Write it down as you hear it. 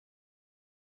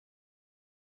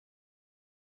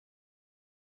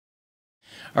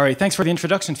All right, thanks for the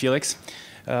introduction, Felix.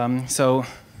 So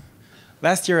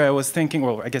last year I was thinking,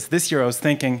 well, I guess this year I was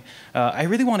thinking, I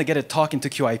really want to get a talk into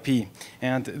QIP.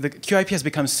 And the QIP has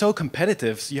become so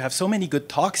competitive. You have so many good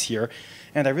talks here,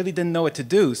 and I really didn't know what to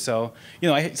do. So,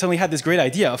 I suddenly had this great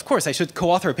idea. Of course, I should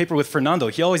co-author a paper with Fernando.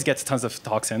 He always gets tons of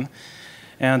talks in.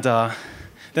 And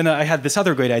then I had this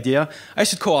other great idea. I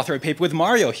should co-author a paper with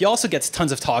Mario. He also gets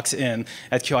tons of talks in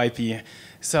at QIP.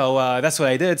 So that's what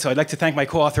I did. So I'd like to thank my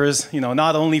co-authors,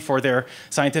 not only for their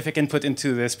scientific input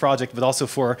into this project, but also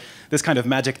for this kind of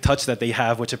magic touch that they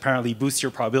have, which apparently boosts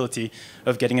your probability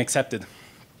of getting accepted.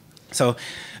 So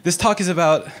this talk is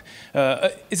about,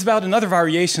 it's about another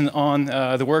variation on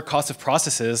the work cost of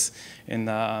processes in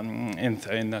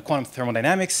quantum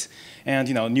thermodynamics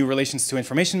and new relations to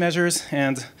information measures.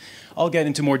 And I'll get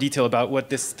into more detail about what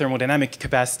this thermodynamic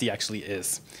capacity actually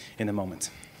is in a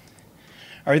moment.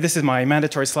 All right, this is my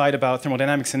mandatory slide about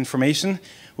thermodynamics and information.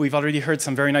 We've already heard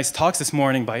some very nice talks this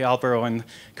morning by Alvaro and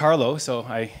Carlo, so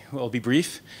I will be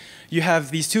brief. You have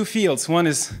these two fields. One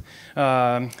is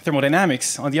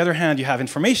thermodynamics. On the other hand, you have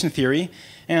information theory.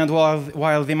 And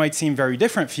while they might seem very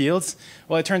different fields,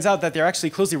 well, it turns out that they're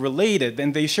actually closely related,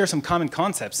 and they share some common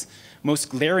concepts. Most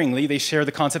glaringly, they share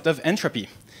the concept of entropy.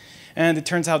 And it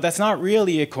turns out that's not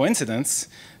really a coincidence.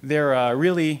 They're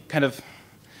really kind of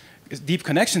deep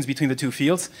connections between the two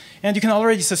fields, and you can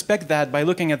already suspect that by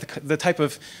looking at the type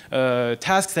of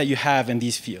tasks that you have in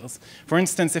these fields. For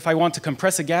instance, if I want to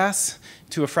compress a gas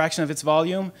to a fraction of its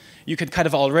volume, you could kind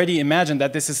of already imagine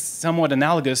that this is somewhat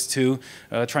analogous to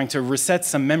trying to reset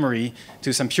some memory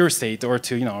to some pure state, or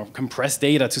to compress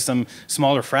data to some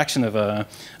smaller fraction of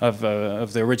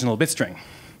the original bit string.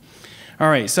 All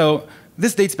right, so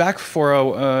this dates back for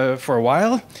a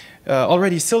while.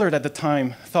 Already Szilard at the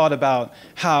time thought about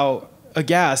how a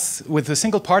gas with a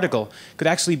single particle could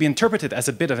actually be interpreted as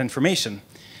a bit of information.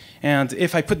 And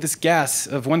if I put this gas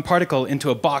of one particle into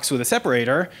a box with a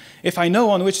separator, if I know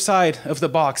on which side of the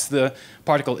box the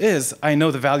particle is, I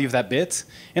know the value of that bit.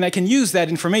 And I can use that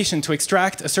information to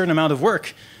extract a certain amount of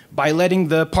work by letting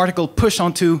the particle push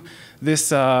onto this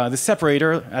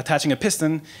separator, attaching a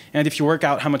piston. And if you work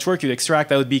out how much work you'd extract,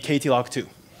 that would be kT log 2.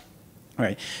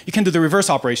 Right. You can do the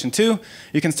reverse operation too.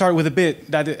 You can start with a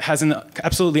bit that has an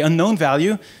absolutely unknown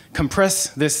value, compress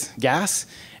this gas,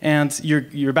 and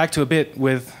you're back to a bit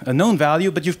with a known value,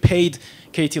 but you've paid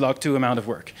kT log 2 amount of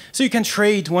work. So you can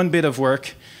trade one bit of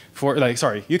work for,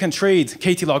 you can trade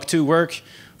kT log 2 work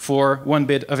for one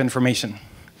bit of information.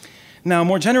 Now,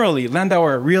 more generally,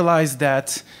 Landauer realized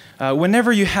that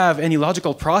whenever you have any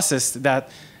logical process that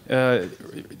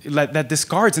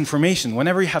discards information,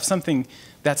 whenever you have something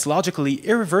that's logically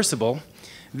irreversible,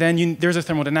 then there's a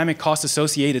thermodynamic cost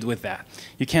associated with that.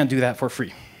 You can't do that for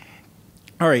free.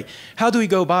 All right, how do we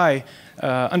go by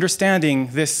understanding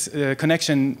this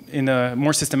connection in a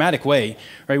more systematic way?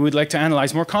 Right, we'd like to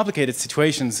analyze more complicated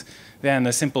situations than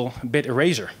a simple bit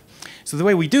erasure. So the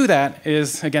way we do that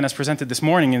is, again, as presented this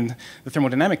morning in the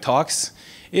thermodynamic talks,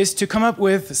 is to come up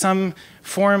with some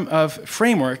form of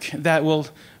framework that will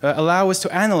allow us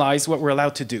to analyze what we're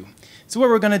allowed to do. So what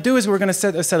we're going to do is we're going to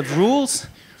set a set of rules.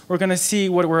 We're going to see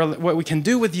what we can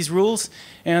do with these rules,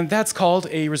 and that's called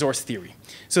a resource theory.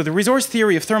 So the resource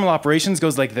theory of thermal operations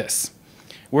goes like this.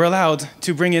 We're allowed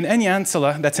to bring in any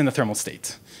ancilla that's in the thermal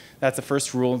state. That's the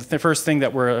first rule, the first thing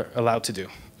that we're allowed to do.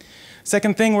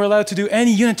 Second thing, we're allowed to do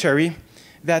any unitary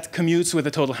that commutes with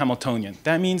a total Hamiltonian.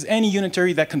 That means any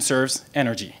unitary that conserves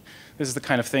energy. This is the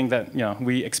kind of thing that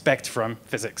we expect from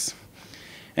physics.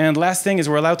 And last thing is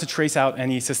we're allowed to trace out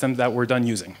any system that we're done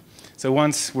using. So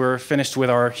once we're finished with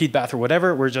our heat bath or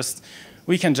whatever,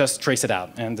 we can just trace it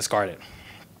out and discard it.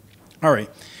 All right.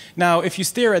 Now, if you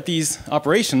stare at these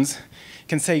operations,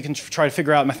 you can try to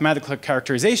figure out mathematical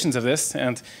characterizations of this,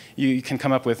 and you can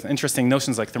come up with interesting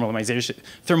notions like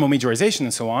thermomajorization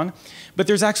and so on. But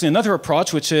there's actually another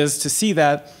approach, which is to see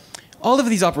that all of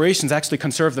these operations actually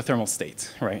conserve the thermal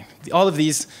state, right? All of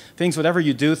these things, whatever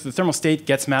you do, the thermal state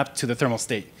gets mapped to the thermal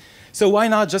state. So why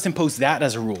not just impose that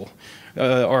as a rule?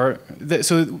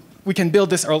 So we can build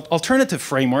this alternative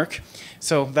framework.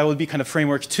 So that would be kind of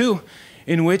framework 2,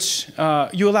 in which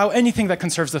you allow anything that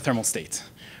conserves the thermal state.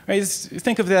 Right?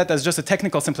 Think of that as just a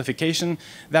technical simplification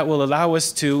that will allow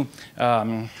us to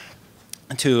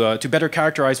better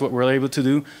characterize what we're able to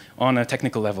do on a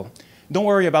technical level. Don't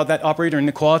worry about that operator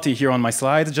inequality here on my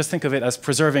slide. Just think of it as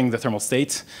preserving the thermal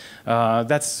state.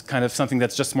 That's kind of something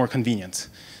that's just more convenient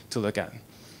to look at.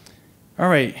 All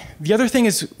right. The other thing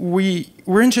is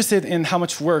we're interested in how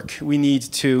much work we need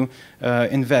to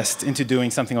invest into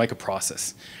doing something like a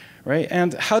process, right?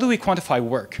 And how do we quantify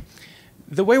work?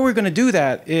 the way we're going to do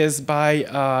that is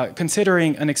by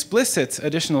considering an explicit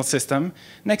additional system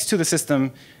next to the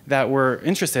system that we're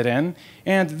interested in.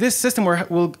 And this system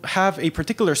will have a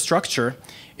particular structure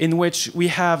in which we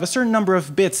have a certain number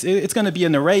of bits. It's going to be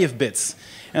an array of bits.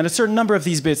 And a certain number of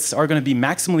these bits are going to be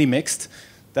maximally mixed.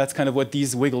 That's kind of what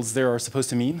these wiggles there are supposed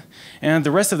to mean. And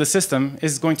the rest of the system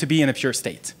is going to be in a pure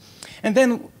state. And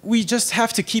then we just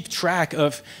have to keep track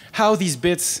of how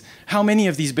many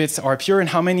of these bits are pure and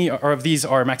how many of these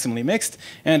are maximally mixed.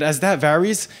 And as that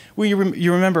varies, you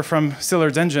remember from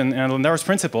Szilard's engine and Landauer's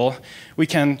principle, we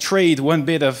can trade one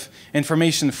bit of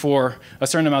information for a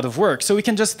certain amount of work. So we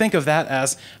can just think of that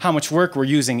as how much work we're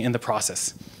using in the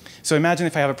process. So imagine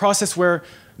if I have a process where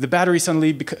the battery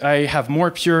suddenly, I have more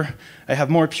pure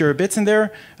bits in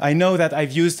there. I know that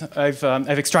I've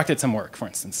extracted some work, for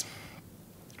instance.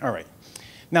 All right.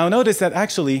 Now notice that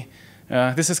actually,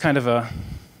 this is kind of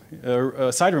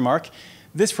a side remark.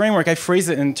 This framework, I phrase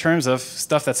it in terms of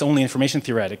stuff that's only information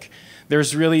theoretic.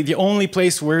 There's really the only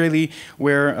place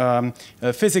where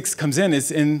physics comes in is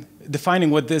in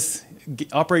defining what this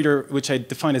operator, which I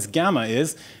define as gamma,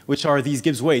 is, which are these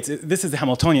Gibbs weights. This is the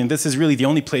Hamiltonian. This is really the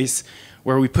only place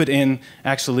where we put in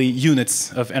actually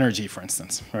units of energy, for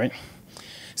instance, right?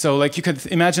 So like you could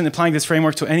imagine applying this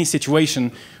framework to any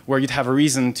situation where you'd have a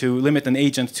reason to limit an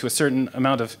agent to a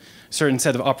certain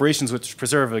set of operations which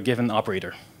preserve a given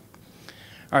operator.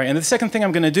 All right, and the second thing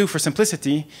I'm going to do for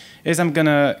simplicity is I'm going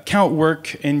to count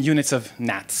work in units of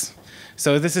nats.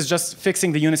 So this is just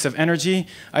fixing the units of energy.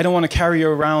 I don't want to carry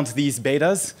around these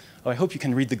betas. Oh, I hope you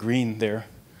can read the green there.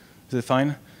 Is it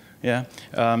fine? Yeah.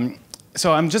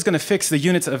 So I'm just going to fix the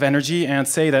units of energy and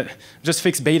say that just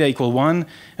fix beta equal 1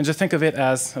 and just think of it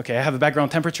as, OK, I have a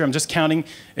background temperature. I'm just counting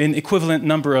an equivalent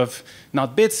number of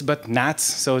not bits, but nats,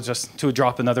 so just to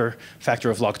drop another factor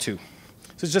of log 2.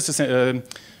 So it's just a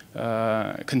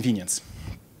convenience.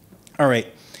 All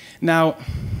right. Now,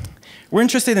 we're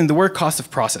interested in the work cost of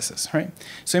processes, right?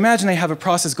 So imagine I have a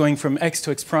process going from x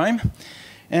to x prime.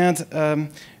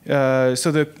 And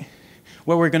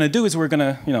what we're going to do is we're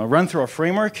going to run through our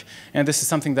framework. And this is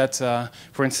something that,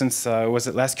 for instance, was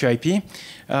at last QIP.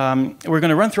 We're going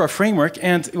to run through our framework.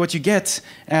 And what you get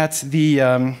at the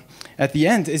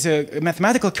end is a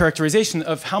mathematical characterization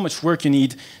of how much work you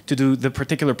need to do the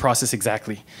particular process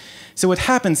exactly. So what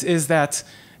happens is that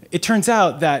it turns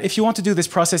out that if you want to do this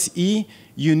process E,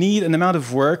 you need an amount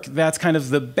of work that's kind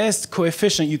of the best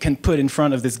coefficient you can put in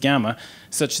front of this gamma,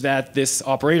 such that this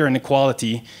operator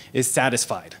inequality is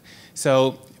satisfied.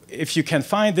 So if you can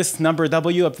find this number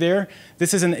W up there,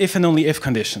 this is an if and only if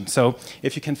condition. So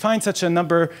if you can find such a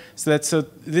number,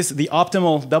 the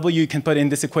optimal W you can put in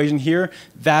this equation here,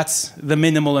 that's the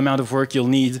minimal amount of work you'll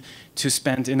need to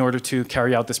spend in order to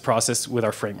carry out this process with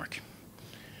our framework.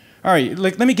 All right,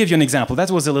 let me give you an example.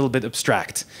 That was a little bit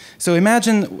abstract. So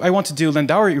imagine I want to do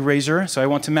Landauer erasure, so I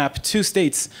want to map two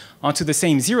states onto the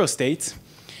same 0 state.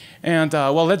 And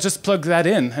well, let's just plug that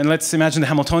in. And let's imagine the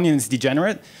Hamiltonian is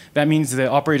degenerate. That means the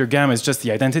operator gamma is just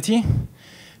the identity.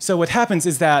 So what happens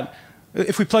is that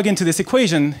if we plug into this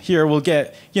equation here, we'll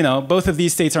get, both of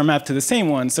these states are mapped to the same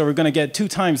one. So we're going to get 2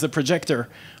 times the projector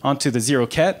onto the 0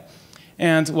 ket.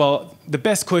 And well, the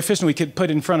best coefficient we could put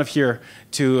in front of here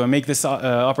to make this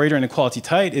operator inequality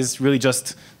tight is really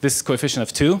just this coefficient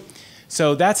of 2.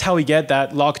 So that's how we get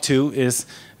that log 2 is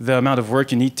the amount of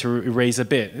work you need to erase a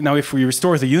bit. Now, if we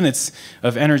restore the units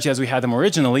of energy as we had them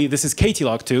originally, this is kT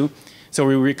log 2. So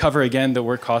we recover again the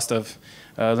work cost of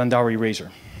Landauer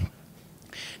erasure.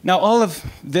 Now, all of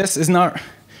this is not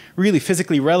really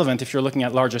physically relevant if you're looking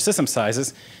at larger system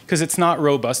sizes, because it's not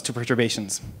robust to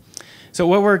perturbations. So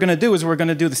what we're going to do is we're going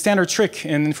to do the standard trick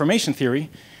in information theory.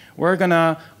 We're going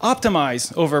to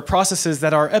optimize over processes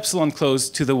that are epsilon close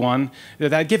to the one,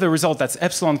 that give a result that's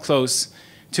epsilon close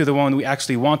to the one we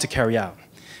actually want to carry out.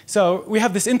 So we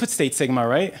have this input state sigma,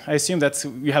 right? I assume that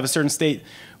we have a certain state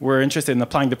we're interested in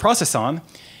applying the process on.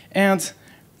 And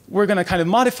we're going to kind of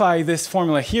modify this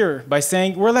formula here by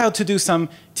saying we're allowed to do some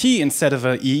t instead of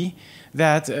a e,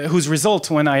 whose result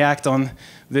when I act on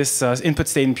this input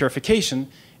state in purification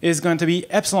is going to be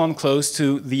epsilon close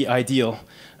to the ideal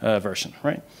version,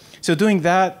 right? So doing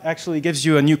that actually gives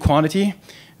you a new quantity.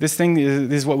 This thing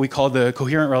is what we call the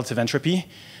coherent relative entropy.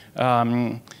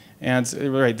 This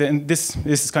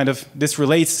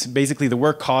relates basically the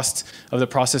work cost of the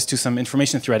process to some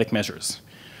information theoretic measures,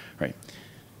 right?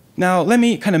 Now let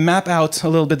me kind of map out a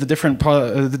little bit the different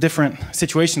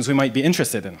situations we might be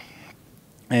interested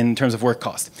in terms of work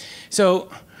cost.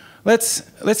 So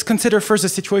let's consider first a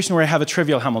situation where I have a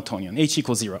trivial Hamiltonian, h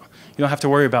equals 0. You don't have to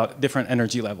worry about different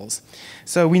energy levels.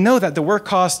 So we know that the work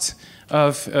cost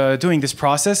of doing this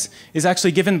process is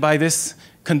actually given by this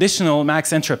conditional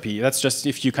max entropy. That's just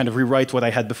if you kind of rewrite what I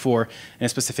had before in a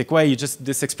specific way,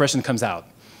 this expression comes out.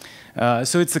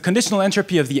 So it's the conditional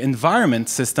entropy of the environment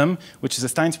system, which is a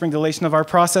Stein-Spring dilation of our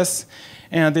process.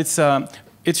 And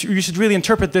you should really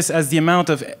interpret this as the amount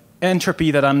of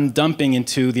entropy that I'm dumping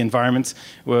into the environment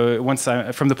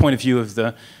from the point of view of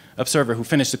the observer who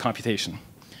finished the computation.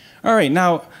 All right,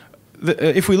 now,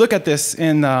 if we look at this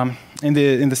in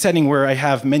the setting where I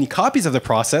have many copies of the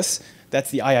process, that's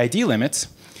the IID limit,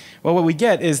 well, what we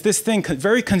get is this thing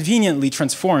very conveniently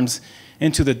transforms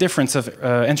into the difference of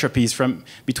entropies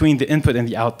between the input and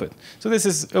the output. So this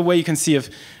is a way you can see of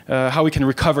how we can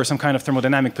recover some kind of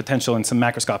thermodynamic potential in some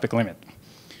macroscopic limit.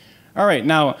 All right,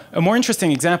 now, a more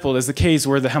interesting example is the case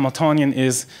where the Hamiltonian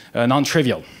is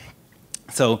non-trivial.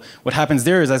 So what happens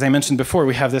there is, as I mentioned before,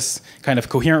 we have this kind of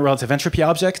coherent relative entropy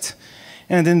object.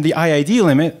 And in the IID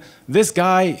limit, this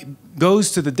guy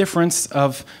goes to the difference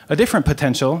of a different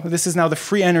potential. This is now the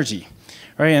free energy.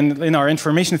 Right? And in our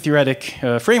information theoretic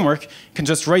framework, you can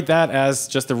just write that as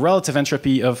just the relative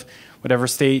entropy of whatever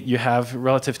state you have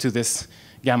relative to this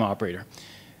gamma operator.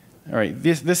 All right,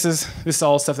 this is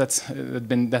all stuff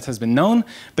that has been known.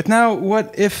 But now,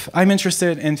 what if I'm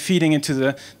interested in feeding into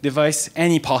the device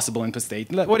any possible input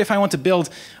state? What if I want to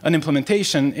build an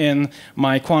implementation in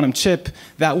my quantum chip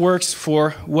that works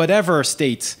for whatever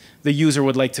state the user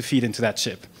would like to feed into that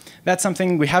chip? That's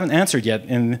something we haven't answered yet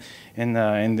in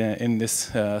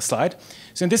this slide.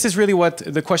 So this is really what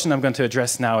the question I'm going to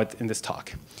address now in this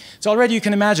talk. So already you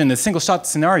can imagine the single-shot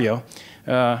scenario.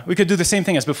 We could do the same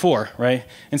thing as before, right?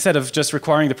 Instead of just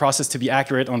requiring the process to be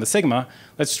accurate on the sigma,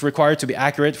 let's require it to be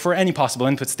accurate for any possible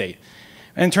input state.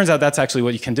 And it turns out that's actually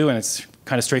what you can do, and it's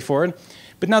kind of straightforward.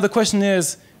 But now the question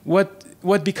is, what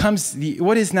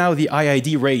is now the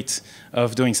IID rate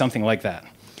of doing something like that?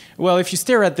 Well, if you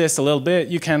stare at this a little bit,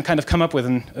 you can kind of come up with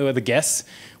a guess,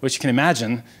 which you can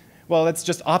imagine. Well, let's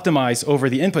just optimize over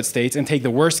the input states and take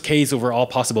the worst case over all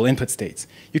possible input states.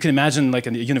 You can imagine like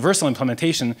a universal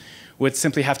implementation would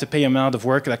simply have to pay an amount of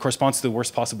work that corresponds to the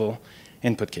worst possible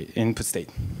input state.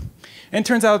 And it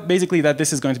turns out basically that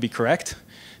this is going to be correct.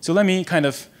 So let me kind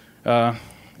of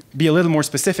be a little more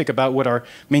specific about what our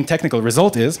main technical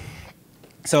result is.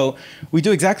 So we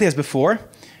do exactly as before.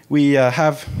 We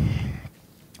have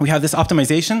this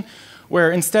optimization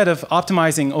where instead of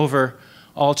optimizing over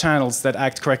all channels that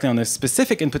act correctly on a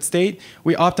specific input state,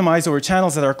 we optimize over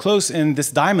channels that are close in this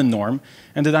diamond norm.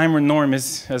 And the diamond norm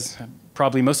is, as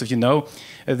probably most of you know,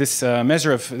 this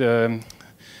measure of a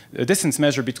distance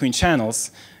measure between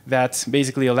channels that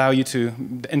basically allow you to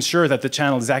ensure that the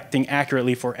channel is acting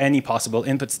accurately for any possible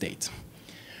input state.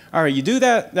 All right, you do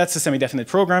that. That's a semi-definite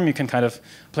program. You can kind of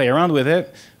play around with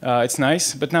it. It's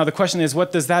nice. But now the question is,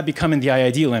 what does that become in the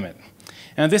IID limit?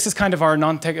 And this is kind of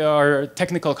our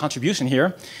technical contribution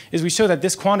here, is we show that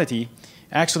this quantity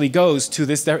actually goes to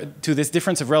this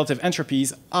difference of relative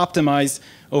entropies optimized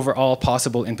over all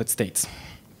possible input states.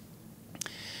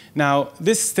 Now,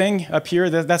 this thing up here,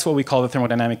 that's what we call the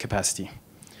thermodynamic capacity.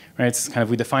 Right? It's kind of,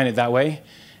 we define it that way.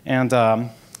 And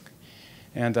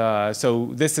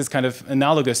so this is kind of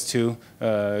analogous to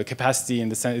capacity in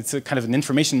the sense, it's a kind of an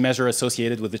information measure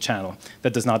associated with the channel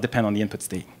that does not depend on the input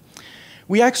state.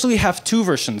 We actually have two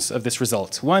versions of this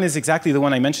result. One is exactly the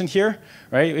one I mentioned here,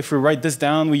 right? If we write this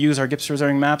down, we use our Gibbs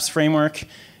preserving maps framework,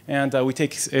 and we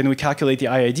calculate the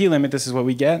IID limit. This is what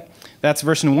we get. That's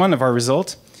version 1 of our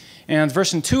result. And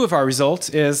version 2 of our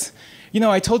result is, you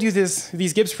know, I told you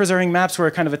these Gibbs preserving maps were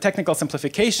kind of a technical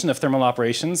simplification of thermal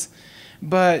operations.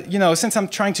 But, you know, since I'm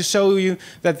trying to show you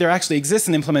that there actually exists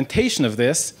an implementation of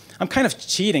this, I'm kind of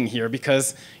cheating here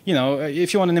because, you know,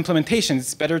 if you want an implementation,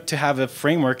 it's better to have a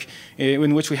framework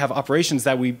in which we have operations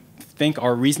that we think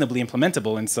are reasonably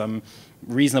implementable in some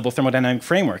reasonable thermodynamic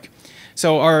framework.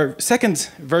 So our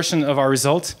second version of our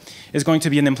result is going to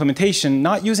be an implementation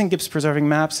not using Gibbs preserving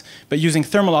maps, but using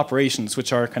thermal operations,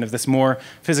 which are kind of this more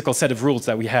physical set of rules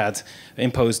that we had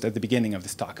imposed at the beginning of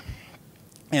this talk.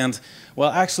 And, well,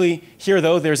 actually, here,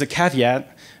 though, there's a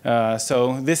caveat.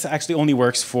 So this actually only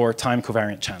works for time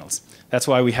covariant channels. That's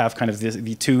why we have kind of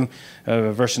the two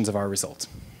versions of our result.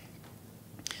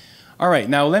 All right,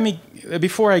 now let me,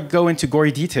 before I go into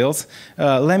gory details,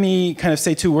 let me kind of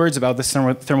say 2 words about this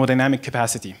thermodynamic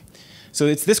capacity. So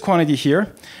it's this quantity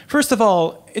here. First of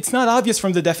all, it's not obvious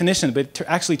from the definition, but it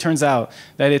actually turns out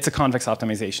that it's a convex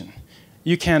optimization.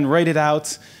 You can write it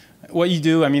out. What you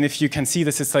do, I mean, if you can see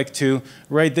this, it's like to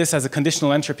write this as a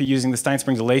conditional entropy using the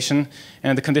Stein-Spring dilation,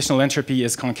 and the conditional entropy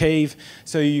is concave.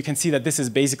 So you can see that this is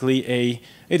basically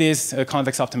it is a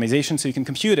convex optimization, so you can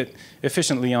compute it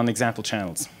efficiently on example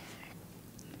channels.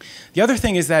 The other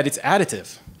thing is that it's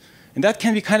additive. And that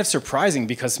can be kind of surprising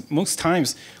because most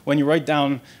times when you write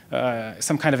down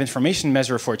some kind of information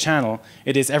measure for a channel,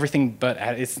 it is everything but,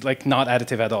 it's like not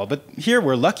additive at all. But here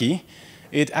we're lucky.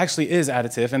 It actually is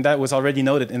additive, and that was already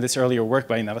noted in this earlier work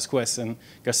by Navasquez and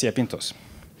Garcia Pintos.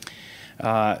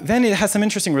 Then it has some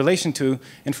interesting relation to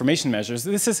information measures.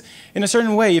 This is, in a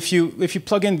certain way, if you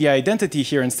plug in the identity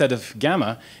here instead of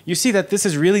gamma, you see that this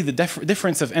is really the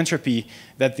difference of entropy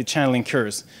that the channel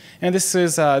incurs. And this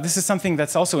is something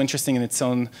that's also interesting in its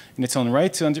own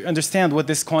right, to understand what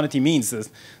this quantity means,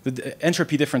 the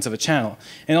entropy difference of a channel.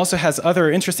 And it also has other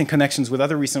interesting connections with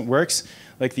other recent works,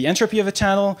 like the entropy of a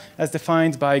channel as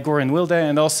defined by Gore and Wilde,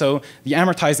 and also the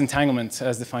amortized entanglement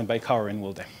as defined by Kauer and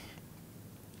Wilde.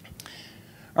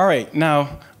 All right,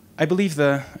 now, I believe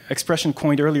the expression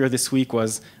coined earlier this week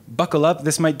was, buckle up,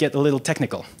 this might get a little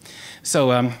technical.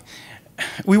 So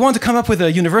we want to come up with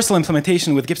a universal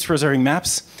implementation with Gibbs-preserving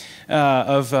maps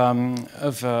of our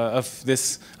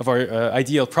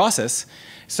ideal process.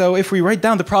 So if we write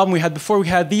down the problem we had before, we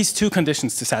had these two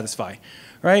conditions to satisfy.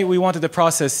 Right? We wanted a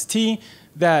process T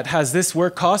that has this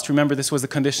work cost. Remember, this was the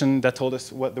condition that told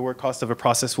us what the work cost of a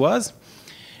process was.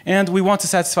 And we want to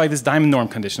satisfy this diamond norm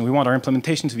condition. We want our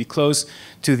implementation to be close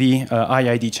to the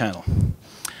IID channel.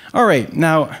 All right,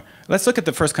 now let's look at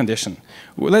the first condition.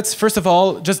 Let's first of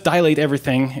all just dilate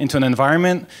everything into an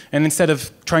environment, and instead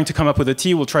of trying to come up with a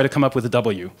T, we'll try to come up with a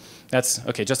W. That's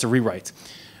okay, just a rewrite.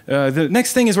 The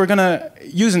next thing is we're going to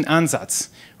use an ansatz.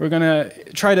 We're going to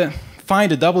try to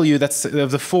find a W that's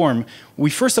of the form. We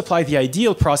first apply the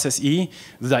ideal process E,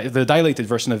 the dilated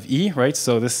version of E, right?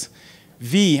 So this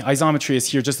V isometry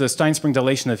is here just the Steinspring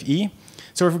dilation of E.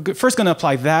 So we're first going to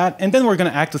apply that, and then we're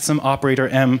going to act with some operator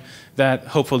M that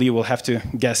hopefully we'll have to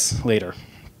guess later.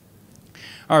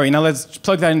 All right, now let's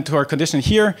plug that into our condition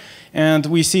here, and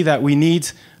we see that we need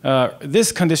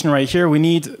this condition right here. We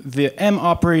need the M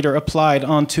operator applied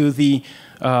onto the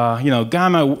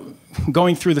gamma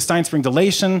going through the Steinspring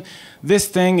dilation. This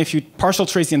thing, if you partial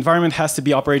trace the environment, has to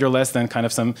be operator less than kind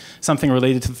of something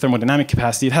related to the thermodynamic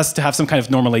capacity. It has to have some kind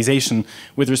of normalization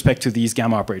with respect to these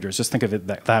gamma operators. Just think of it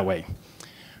that way.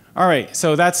 All right,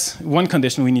 so that's one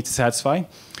condition we need to satisfy.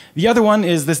 The other one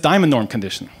is this diamond norm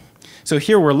condition. So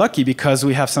here we're lucky because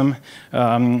we have some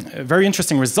very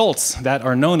interesting results that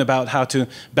are known about how to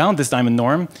bound this diamond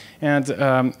norm.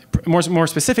 And more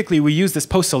specifically, we use this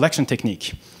post-selection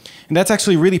technique. And that's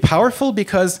actually really powerful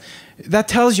because that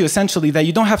tells you essentially that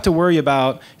you don't have to worry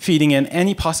about feeding in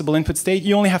any possible input state.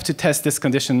 You only have to test this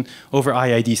condition over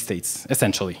IID states,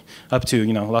 essentially, up to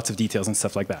lots of details and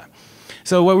stuff like that.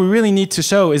 So what we really need to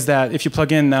show is that if you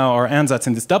plug in now our ansatz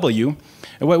in this W,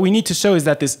 what we need to show is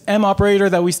that this M operator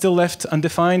that we still left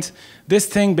undefined, this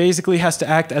thing basically has to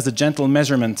act as a gentle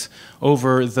measurement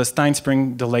over the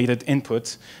Steinspring dilated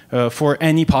input for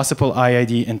any possible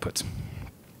IID input.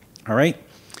 All right?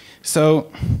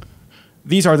 So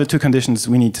these are the two conditions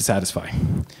we need to satisfy.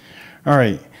 All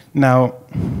right, now,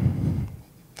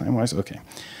 time-wise, okay.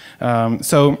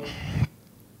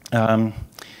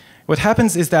 What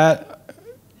happens is that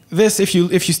this, if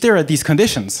you stare at these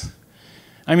conditions,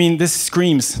 I mean, this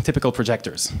screams typical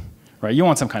projectors, right? You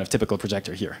want some kind of typical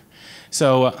projector here.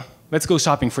 So let's go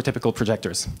shopping for typical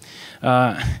projectors.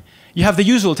 You have the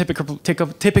usual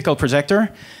typical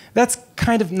projector. That's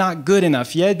kind of not good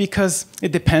enough yet because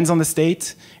it depends on the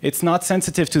state. It's not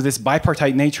sensitive to this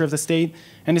bipartite nature of the state,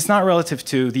 and it's not relative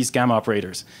to these gamma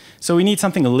operators. So we need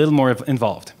something a little more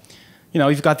involved.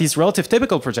 You've got these relative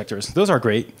typical projectors. Those are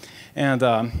great. And,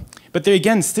 but they,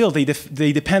 again, still,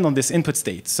 they depend on this input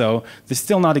state. So they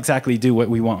still not exactly do what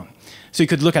we want. So you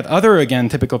could look at other, again,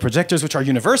 typical projectors, which are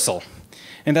universal.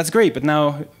 And that's great, but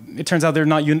now it turns out they're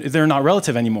not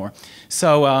relative anymore.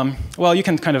 So, well, you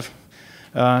can kind of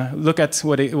look at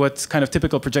what kind of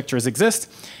typical projectors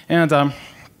exist. And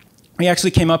we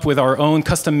actually came up with our own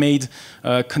custom-made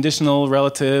conditional,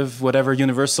 relative, whatever,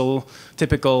 universal,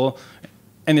 typical.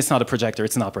 And it's not a projector,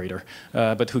 it's an operator,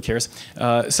 but who cares?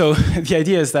 So the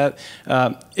idea is that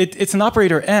it's an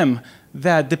operator M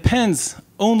that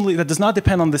does not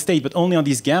depend on the state, but only on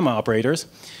these gamma operators.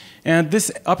 And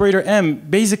this operator M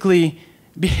basically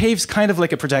behaves kind of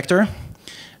like a projector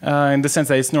in the sense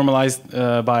that it's normalized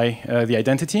by the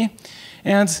identity.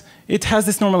 And it has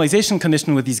this normalization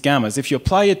condition with these gammas. If you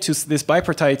apply it to this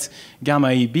bipartite gamma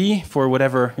AB for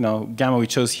whatever gamma we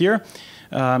chose here,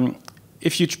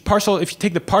 if you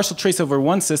take the partial trace over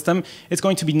one system, it's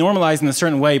going to be normalized in a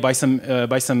certain way by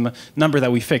some number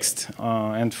that we fixed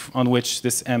and on which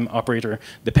this M operator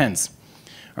depends.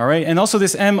 All right, and also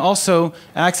this M also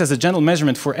acts as a gentle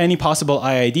measurement for any possible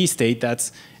IID state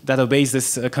that obeys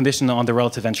this condition on the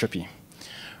relative entropy.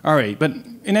 All right, but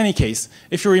in any case,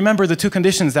 if you remember the two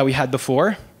conditions that we had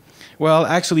before, well,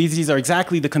 actually, these are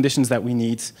exactly the conditions that we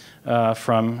need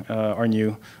from our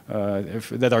new,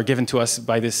 that are given to us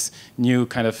by this new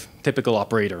kind of typical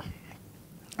operator.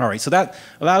 All right, so that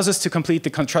allows us to complete the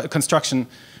construction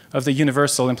of the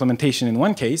universal implementation in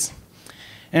one case.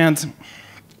 And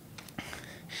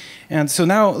so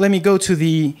now let me go to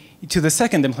the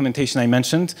second implementation I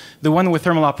mentioned, the one with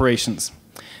thermal operations.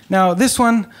 Now this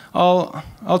one,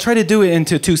 I'll try to do it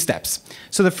into two steps.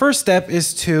 So the first step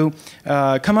is to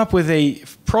come up with a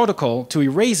protocol to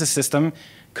erase a system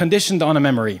conditioned on a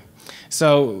memory.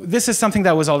 So this is something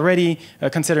that was already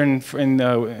considered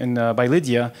by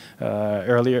Lydia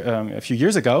earlier, a few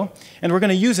years ago, and we're going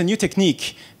to use a new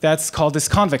technique that's called this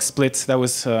convex split that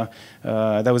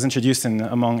was introduced in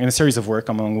a series of work,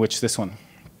 among which this one.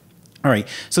 All right.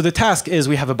 So the task is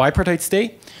we have a bipartite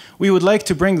state. We would like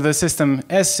to bring the system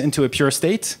S into a pure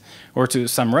state or to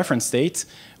some reference state,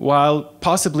 while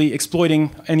possibly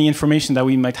exploiting any information that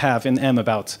we might have in M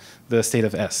about the state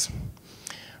of S.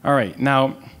 All right.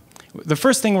 Now, the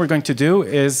first thing we're going to do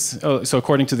is, so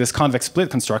according to this convex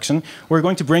split construction, we're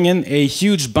going to bring in a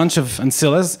huge bunch of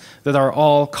ancillas that are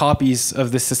all copies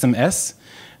of this system S,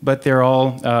 but they're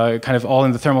all kind of all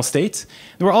in the thermal state.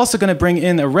 And we're also going to bring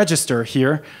in a register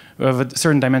here of a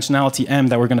certain dimensionality M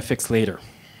that we're going to fix later.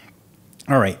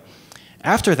 All right.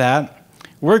 After that,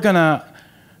 we're going to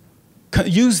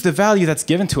use the value that's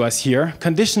given to us here,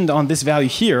 conditioned on this value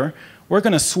here. We're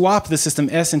going to swap the system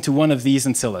S into one of these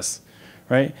ancillas.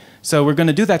 Right? So we're going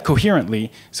to do that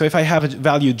coherently. So if I have a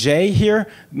value j here,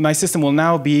 my system will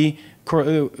now be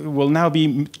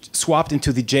swapped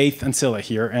into the jth ancilla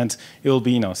here, and it will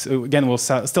be, so again, we'll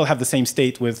still have the same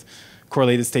state with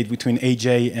correlated state between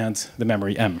aj and the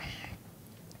memory M.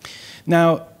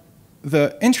 Now,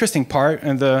 the interesting part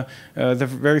and the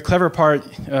very clever part,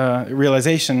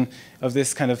 realization of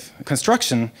this kind of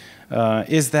construction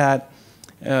is that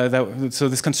so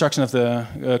this construction of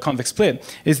the convex split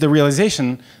is the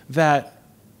realization that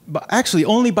actually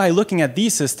only by looking at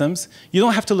these systems, you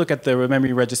don't have to look at the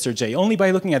memory register J. Only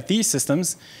by looking at these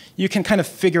systems, you can kind of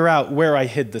figure out where I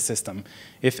hid the system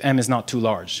if M is not too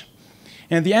large.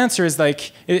 And the answer is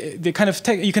like,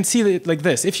 you can see it like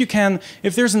this.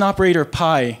 If there's an operator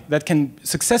pi that can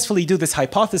successfully do this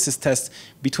hypothesis test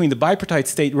between the bipartite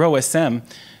state rho SM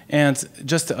and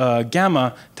just a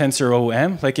gamma tensor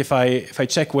OM, like if I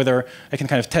check whether I can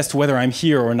kind of test whether I'm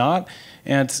here or not,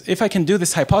 and if I can do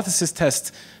this hypothesis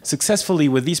test successfully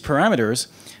with these parameters,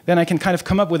 then I can kind of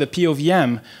come up with a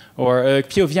POVM, or a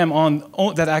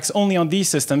POVM that acts only on these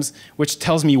systems, which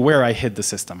tells me where I hid the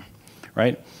system,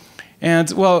 right?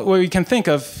 And well, what we can think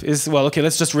of is, well, okay,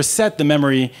 let's just reset the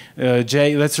memory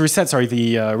J. Let's reset, sorry,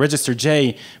 the register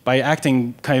J by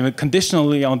acting kind of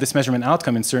conditionally on this measurement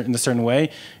outcome in a certain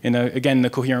way, again, in a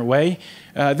coherent way.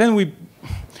 Then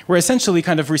we're essentially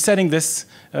kind of resetting this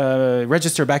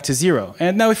register back to 0.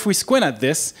 And now if we squint at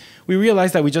this, we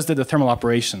realize that we just did a thermal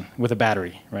operation with a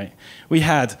battery, right? We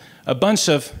had a bunch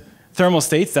of thermal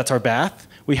states, that's our bath.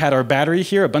 We had our battery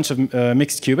here, a bunch of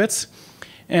mixed qubits.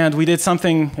 And we did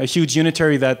something, a huge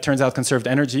unitary that turns out conserved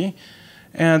energy.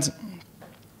 And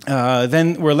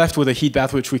then we're left with a heat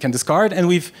bath which we can discard. And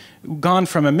we've gone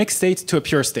from a mixed state to a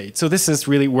pure state. So this is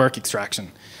really work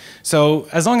extraction. So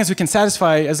as long as we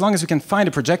can find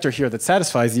a projector here that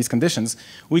satisfies these conditions,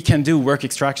 we can do work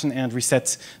extraction and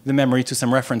reset the memory to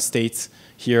some reference state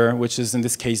here, which is in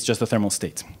this case just a thermal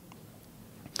state.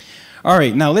 All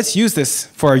right, now let's use this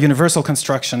for our universal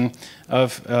construction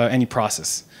of any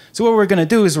process. So what we're going to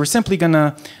do is we're simply going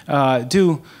to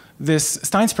do this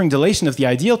Stein-Spring dilation of the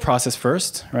ideal process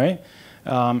first, right?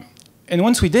 And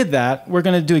once we did that, we're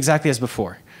going to do exactly as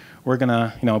before. We're going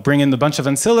to bring in a bunch of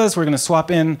ancillas. We're going to swap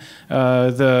in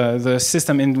the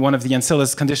system in one of the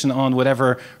ancillas conditioned on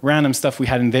whatever random stuff we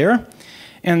had in there.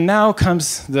 And now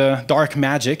comes the dark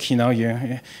magic.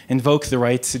 You invoke the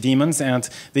right demons, and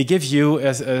they give you,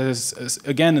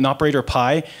 again, an operator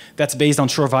pi that's based on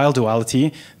Schur-Weil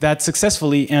duality that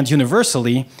successfully and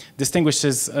universally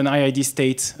distinguishes an IID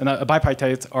state, a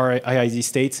bipartite IID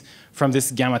state, from this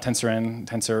gamma tensor n,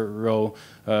 tensor rho,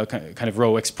 kind of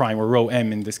rho x prime, or rho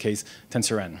m in this case,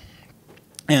 tensor n.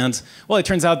 And, well, it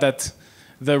turns out that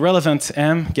the relevant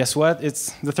m, guess what?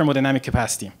 It's the thermodynamic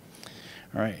capacity.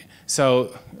 All right.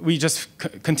 So we just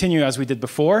continue as we did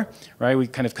before, right? We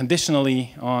kind of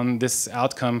conditionally on this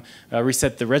outcome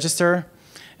reset the register,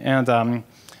 and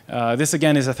this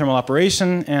again is a thermal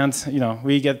operation, and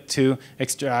we get to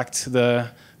extract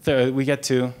we get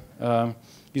to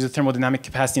use the thermodynamic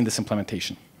capacity in this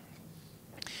implementation.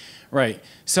 Right.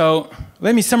 So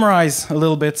let me summarize a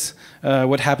little bit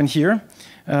what happened here.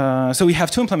 So we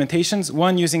have two implementations,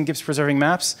 one using Gibbs-preserving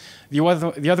maps, the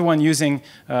other one using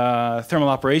thermal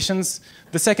operations.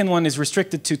 The second one is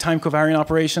restricted to time covariant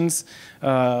operations,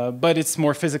 but it's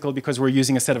more physical because we're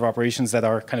using a set of operations that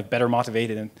are kind of better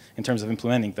motivated in terms of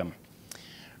implementing them.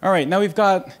 All right, now we've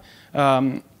got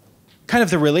kind of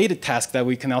the related task that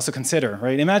we can also consider,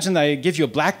 right? Imagine that I give you a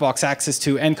black box access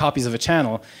to n copies of a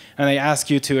channel, and I ask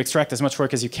you to extract as much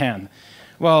work as you can.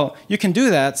 Well, you can do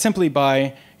that simply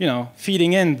by,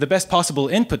 feeding in the best possible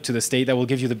input to the state that will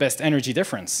give you the best energy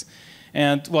difference.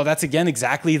 And well, that's again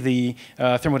exactly the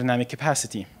thermodynamic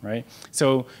capacity, right?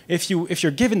 So if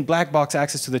you're given black box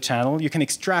access to the channel, you can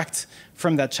extract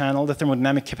from that channel the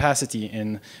thermodynamic capacity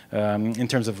in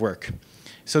terms of work.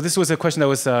 So this was a question that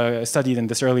was studied in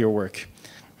this earlier work.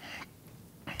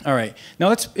 All right,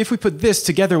 now if we put this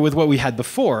together with what we had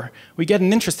before, we get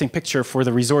an interesting picture for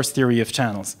the resource theory of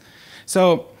channels.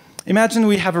 So imagine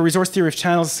we have a resource theory of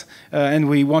channels and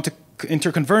we want to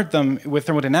interconvert them with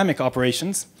thermodynamic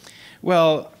operations.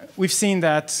 Well, we've seen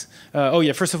that,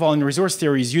 first of all, in resource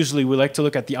theories, usually we like to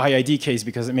look at the IID case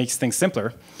because it makes things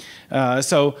simpler.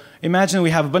 So imagine we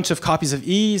have a bunch of copies of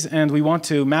E's and we want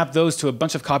to map those to a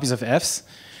bunch of copies of F's.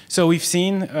 So we've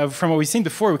seen, from what we've seen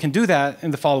before, we can do that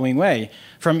in the following way.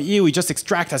 From E, we just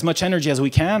extract as much energy as we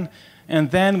can,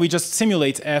 and then we just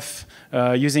simulate F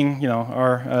using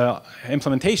our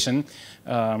implementation,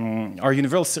 our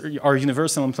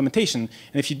universal implementation.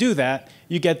 And if you do that,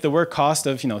 you get the work cost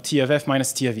of T of F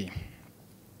minus T of E.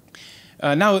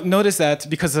 Now notice that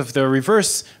because of the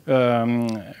reverse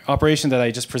operation that I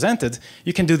just presented,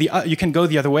 you can go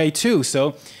the other way too.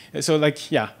 So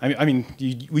like, yeah,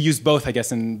 we use both, I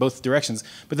guess, in both directions.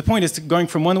 But the point is going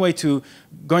from one way to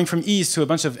going from E's to a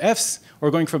bunch of F's,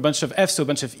 or going from a bunch of F's to a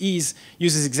bunch of E's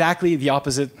uses exactly the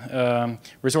opposite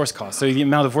resource cost. So the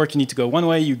amount of work you need to go one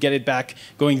way, you get it back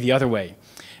going the other way.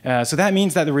 So that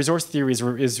means that the resource theory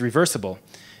is reversible.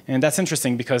 And that's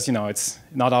interesting because it's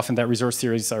not often that resource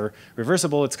theories are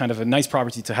reversible. It's kind of a nice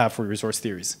property to have for resource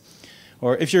theories.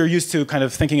 Or if you're used to kind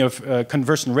of thinking of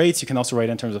conversion rates, you can also write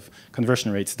in terms of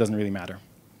conversion rates. It doesn't really matter.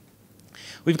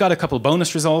 We've got a couple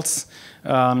bonus results.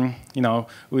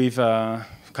 We've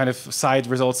kind of side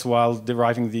results while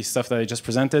deriving the stuff that I just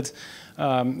presented.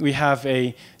 We have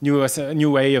a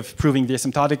new way of proving the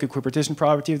asymptotic equipartition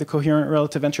property of the coherent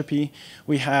relative entropy.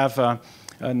 We have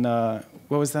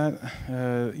what was that?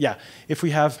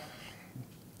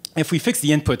 If we fix the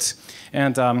inputs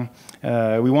and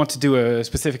we want to do a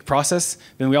specific process,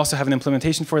 then we also have an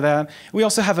implementation for that. We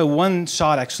also have a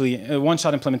one-shot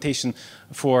implementation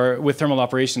with thermal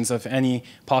operations of any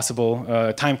possible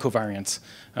time covariant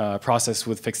process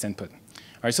with fixed input.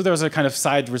 All right, so those are kind of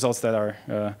side results that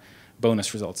are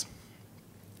bonus results.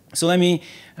 So let me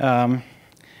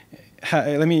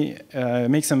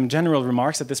make some general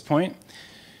remarks at this point.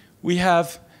 We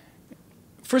have,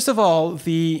 first of all,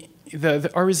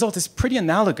 our result is pretty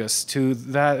analogous to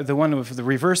the one of the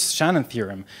reverse Shannon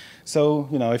theorem. So,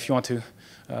 if you want to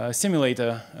simulate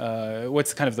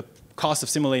what's kind of the cost of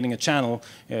simulating a channel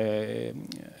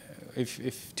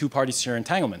if two parties share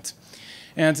entanglement.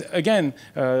 And again,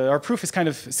 our proof is kind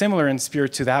of similar in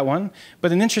spirit to that one.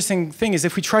 But an interesting thing is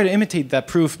if we try to imitate that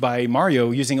proof by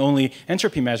Mario using only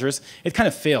entropy measures, it kind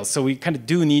of fails. So we kind of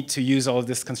do need to use all of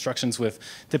these constructions with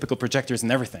typical projectors and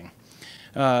everything.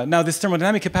 Now, this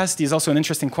thermodynamic capacity is also an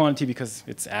interesting quantity because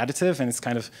it's additive and it's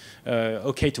kind of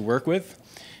OK to work with.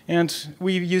 And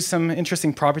we use some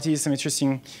interesting properties, some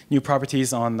interesting new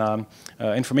properties on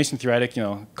information theoretic,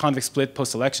 convex split,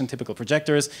 post-selection, typical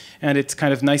projectors, and it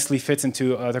kind of nicely fits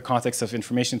into other contexts of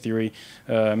information theory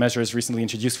measures recently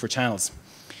introduced for channels.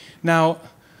 Now,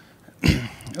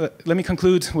 let me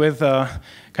conclude with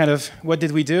kind of what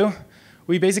did we do?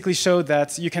 We basically showed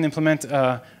that you can implement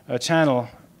a channel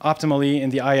optimally in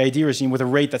the IID regime with a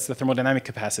rate that's the thermodynamic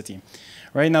capacity.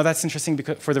 Right now, that's interesting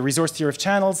because for the resource theory of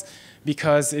channels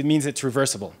because it means it's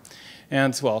reversible.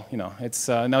 And well, it's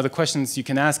now the questions you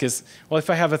can ask is, well,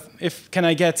 can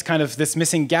I get kind of this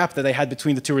missing gap that I had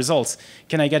between the two results?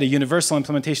 Can I get a universal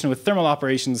implementation with thermal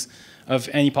operations of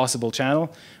any possible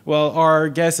channel? Well, our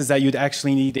guess is that you'd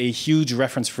actually need a huge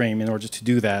reference frame in order to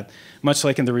do that. Much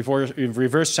like in the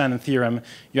reverse Shannon theorem,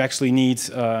 you actually need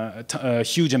a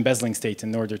huge embezzling state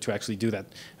in order to actually do that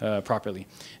properly.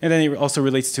 And then it also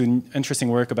relates to interesting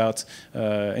work about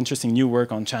interesting new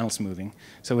work on channel smoothing.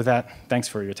 So with that, thanks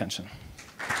for your attention.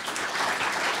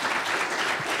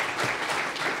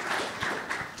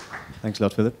 Thanks a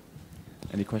lot, Philip.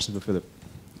 Any questions for Philip?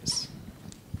 Yes.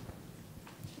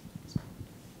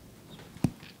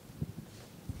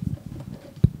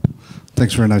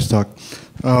 Thanks for a nice talk.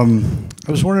 I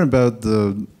was wondering about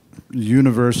the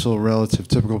universal relative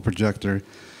typical projector.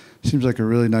 Seems like a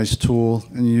really nice tool,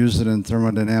 and you use it in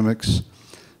thermodynamics.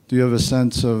 Do you have a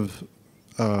sense of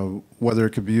whether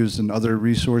it could be used in other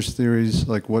resource theories,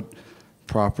 like what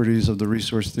properties of the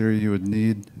resource theory you would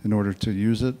need in order to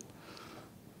use it?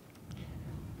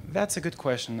 That's a good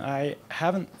question. I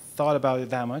haven't thought about it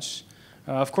that much.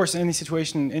 Of course, in any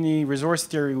situation, any resource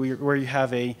theory where you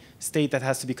have a state that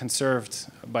has to be conserved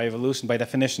by evolution, by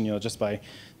definition, just by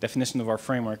definition of our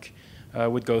framework,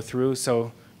 would go through.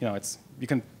 So, you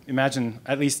can imagine,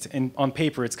 at least on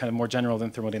paper, it's kind of more general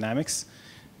than thermodynamics.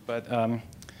 But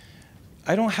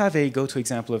I don't have a go-to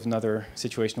example of another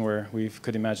situation where we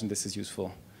could imagine this is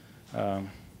useful.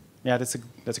 Yeah, that's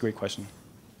a great question.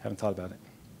 Haven't thought about it.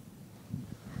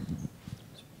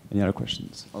 Any other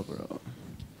questions? Alvaro.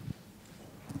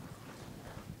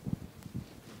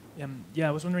 Yeah,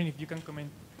 I was wondering if you can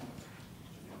comment.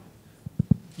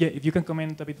 Yeah, if you can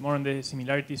comment a bit more on the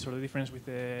similarities or the difference with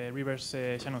the reverse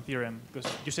Shannon theorem,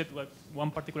 because you said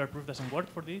one particular proof doesn't work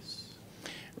for this.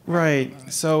 Right.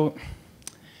 So,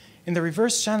 in the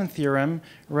reverse Shannon theorem,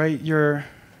 right, you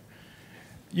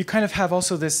kind of have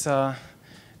also this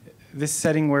this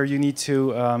setting where you need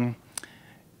to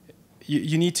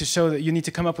you need to show that you need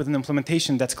to come up with an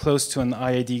implementation that's close to an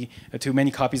IID, to many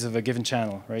copies of a given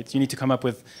channel, right? You need to come up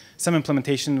with some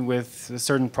implementation with a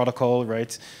certain protocol,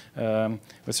 right?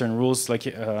 With certain rules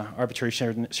like arbitrary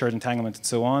shared entanglement and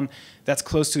so on. That's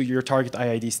close to your target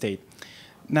IID state.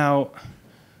 Now,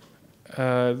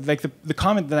 like the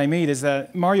comment that I made is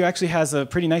that Mario actually has a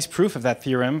pretty nice proof of that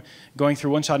theorem, going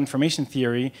through one-shot information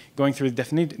theory, going through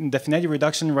definity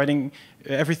reduction, writing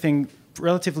everything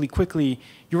relatively quickly.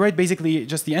 You write basically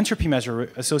just the entropy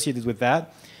measure associated with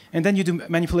that, and then you do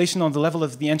manipulation on the level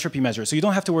of the entropy measure. So you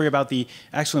don't have to worry about the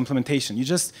actual implementation. You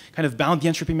just kind of bound the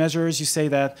entropy measures. You say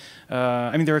that,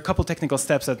 I mean, there are a couple technical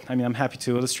steps that, I mean, I'm happy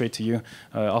to illustrate to you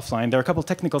offline. There are a couple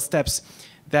technical steps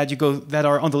that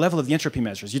are on the level of the entropy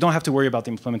measures. You don't have to worry about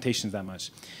the implementations that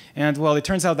much. And well, it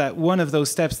turns out that one of those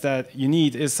steps that you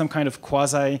need is some kind of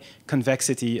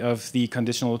quasi-convexity of the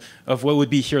conditional, of what would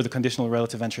be here the conditional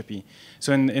relative entropy.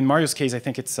 So in Mario's case, I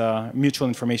think it's mutual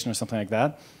information or something like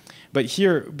that. But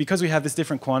here, because we have this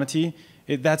different quantity,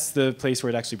 that's the place where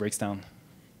it actually breaks down.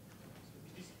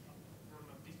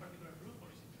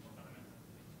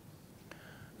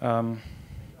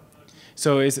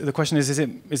 So the question is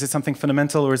it something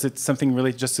fundamental, or is it something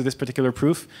related just to this particular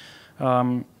proof?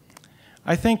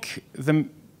 I think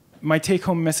my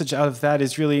take-home message out of that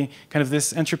is really kind of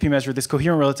this entropy measure, this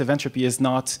coherent relative entropy is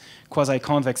not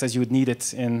quasi-convex as you would need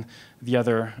it in the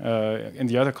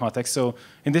other context. So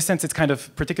in this sense, it's kind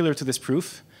of particular to this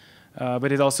proof,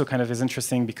 but it also kind of is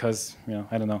interesting because,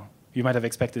 I don't know, you might have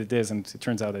expected it is, and it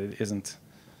turns out that it isn't.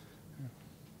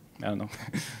 I don't know.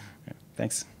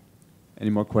 Thanks.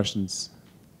 Any more questions?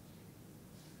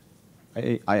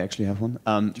 I actually have one.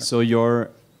 Sure. So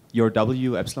your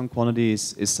W epsilon quantity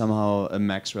is somehow a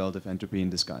max relative entropy in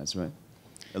disguise, right?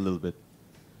 A little bit.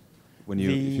 When if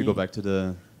you go back to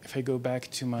the... If I go back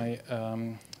to my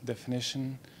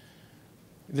definition,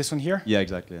 this one here? Yeah,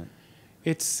 exactly. Yeah.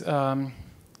 It's...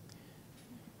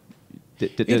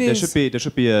 there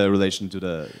should be a relation to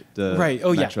the right.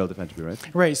 Oh, max yeah. relative entropy, right?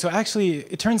 Right. So actually,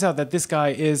 it turns out that this guy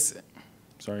is...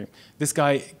 Sorry. This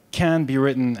guy can be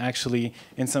written actually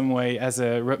in some way as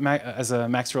a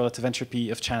max relative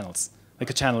entropy of channels, like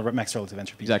a channel max relative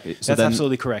entropy. Exactly. So that's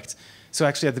absolutely correct. So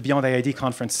actually, at the Beyond IID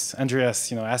conference,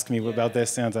 Andreas, asked me about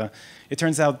this, and it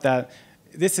turns out that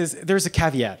there's a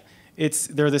caveat.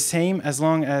 They're the same as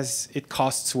long as it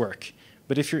costs work.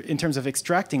 But if you're in terms of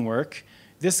extracting work,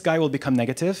 this guy will become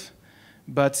negative.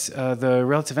 But the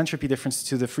relative entropy difference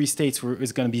to the free states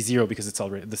is going to be zero because it's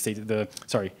already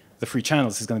the free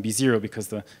channels is going to be zero because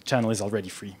the channel is already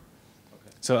free.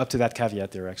 Okay. So up to that caveat,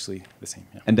 they're actually the same.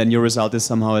 Yeah. And then your result is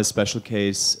somehow a special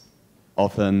case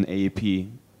of an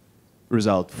AEP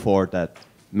result for that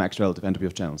max relative entropy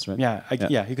of channels, right? Yeah,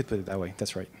 yeah, you could put it that way.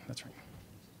 That's right. That's right.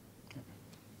 Yeah.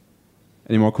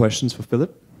 Any more questions for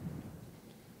Philip?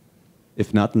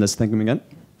 If not, then let's thank him again.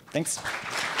 Thanks.